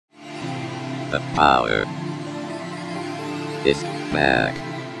The power is back.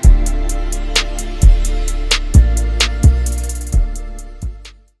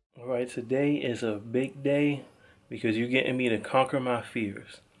 Alright, today is a big day because you're getting me to conquer my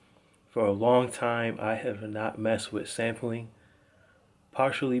fears. For a long time, I have not messed with sampling,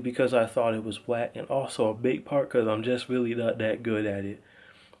 partially because I thought it was whack, and also a big part because I'm just really not that good at it.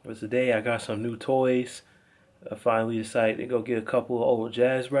 But today I got some new toys. I finally decided to go get a couple of old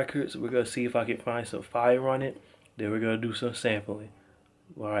jazz records. We're going to see if I can find some fire on it. Then we're going to do some sampling.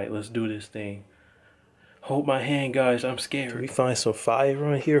 Alright, let's do this thing. Hold my hand, guys. I'm scared. Can we find some fire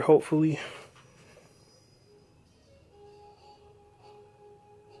on here, hopefully?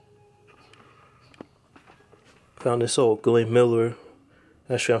 Found this old Glenn Miller.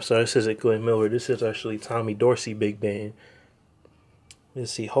 Actually, I'm sorry, this isn't Glenn Miller. This is actually Tommy Dorsey Big Band.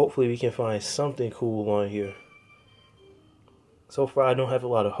 Let's see. Hopefully we can find something cool on here. So far, I don't have a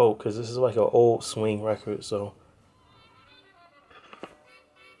lot of hope because this is like an old swing record, so...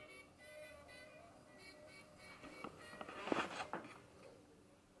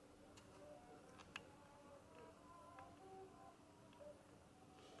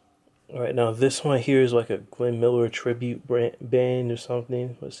 Alright, now this one here is like a Glenn Miller tribute band or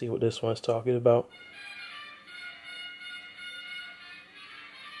something. Let's see what this one's talking about.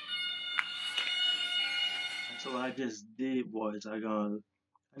 So what I just did was I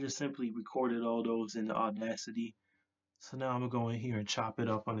just simply recorded all those in the Audacity. So now I'm gonna go in here and chop it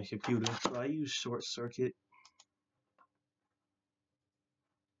up on the computer. So I use Short Circuit.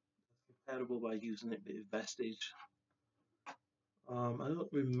 Compatible by using it with Vestige. I don't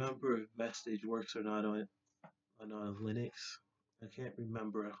remember if Vestige works or not on Linux. I can't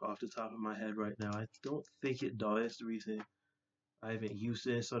remember off the top of my head right now. I don't think it does. That's the reason I haven't used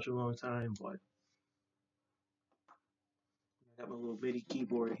it in such a long time, but I got my little MIDI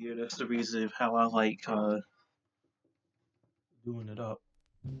keyboard here. That's the reason of how I like doing it up.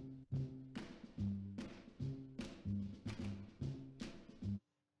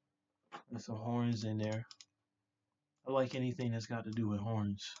 There's some horns in there. I like anything that's got to do with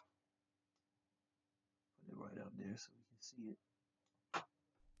horns. Put it right up there so we can see it.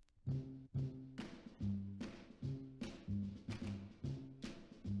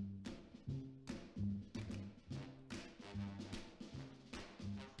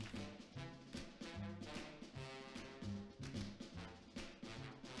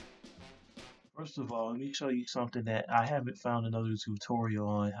 First of all, let me show you something that I haven't found another tutorial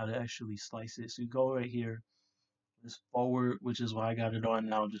on how to actually slice it. So you go right here, this forward, which is why I got it on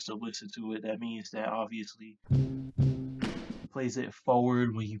now just to listen to it. That means that obviously it plays it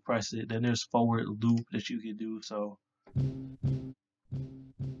forward when you press it. Then there's forward loop that you can do. So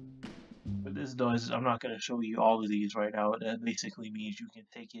what this does, I'm not going to show you all of these right now. That basically means you can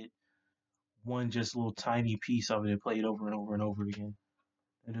take it one just little tiny piece of it and play it over and over and over again.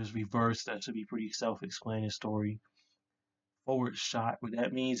 And there's reverse, that should be pretty self-explanatory. Forward shot, what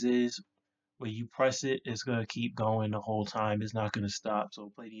that means is when you press it, it's going to keep going the whole time. It's not going to stop.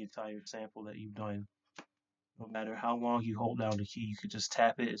 So play the entire sample that you've done. No matter how long you hold down the key, you could just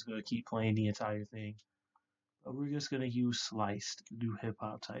tap it. It's going to keep playing the entire thing. But we're just going to use sliced to do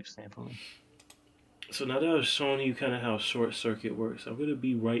hip-hop type sampling. So now that I was showing you kind of how Short Circuit works, I'm going to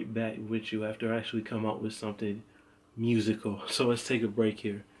be right back with you after I actually come out with something musical. So let's take a break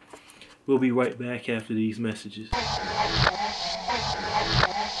here. We'll be right back after these messages.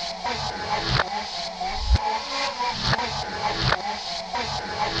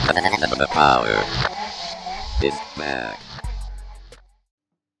 The power is back.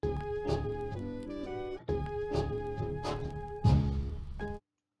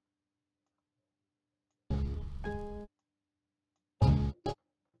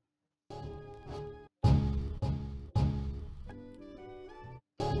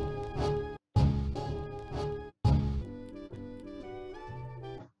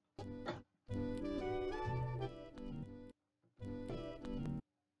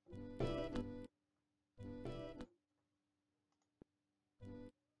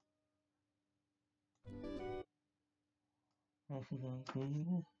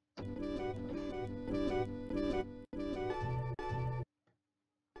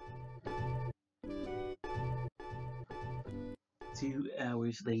 Two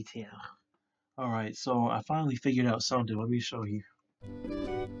hours later. Alright, so I finally figured out something. Let me show you.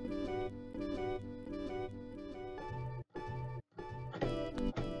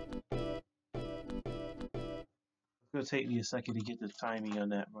 It's gonna take me a second to get the timing on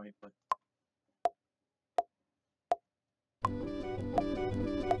that right, but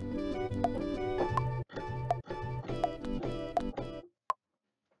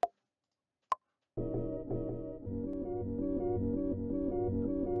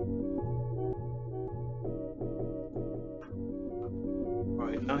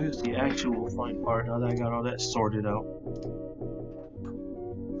here's the actual fun part now that I got all that sorted out.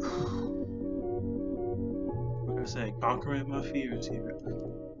 Like I said, conquering my fears here.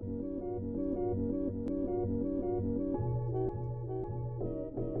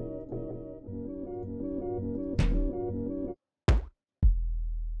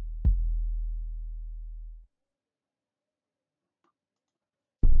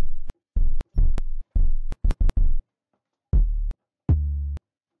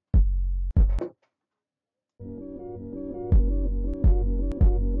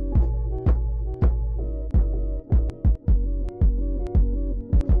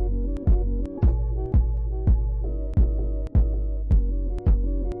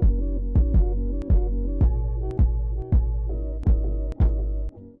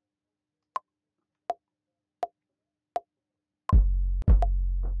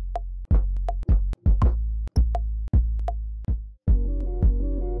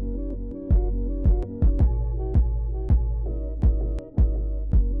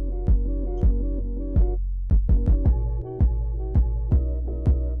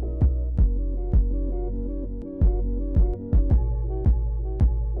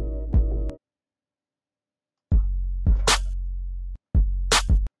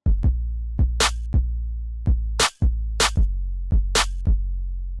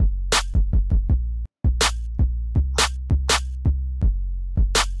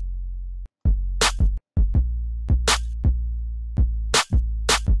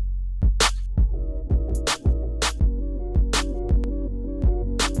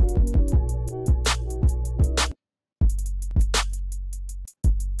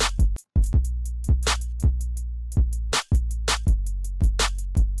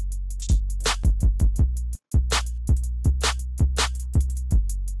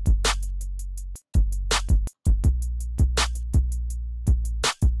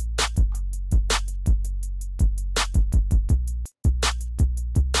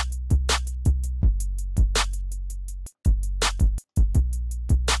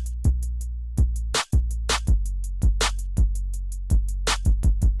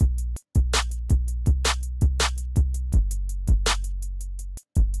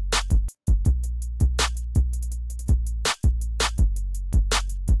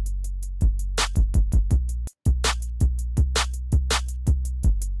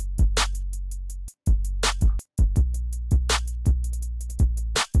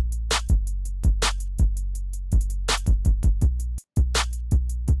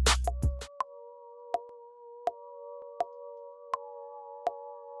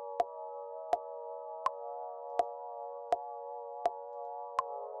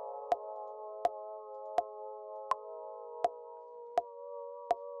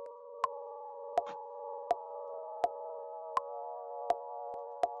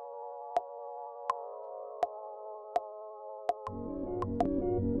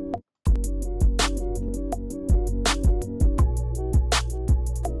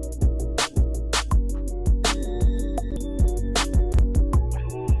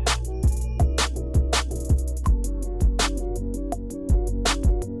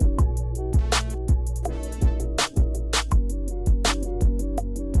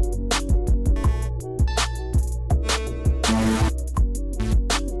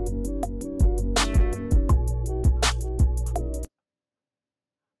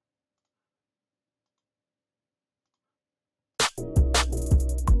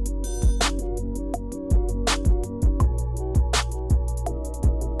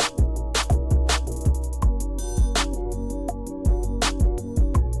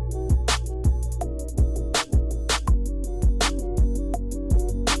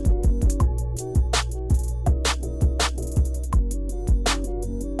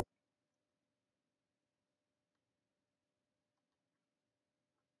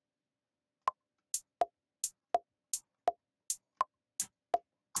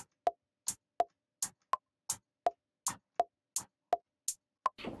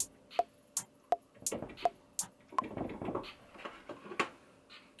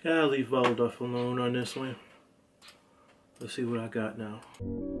 Yeah, I'll leave Valduff alone on this one. Let's see what I got now.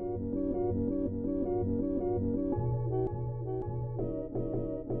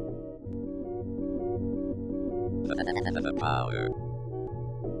 The power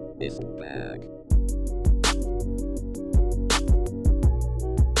is back.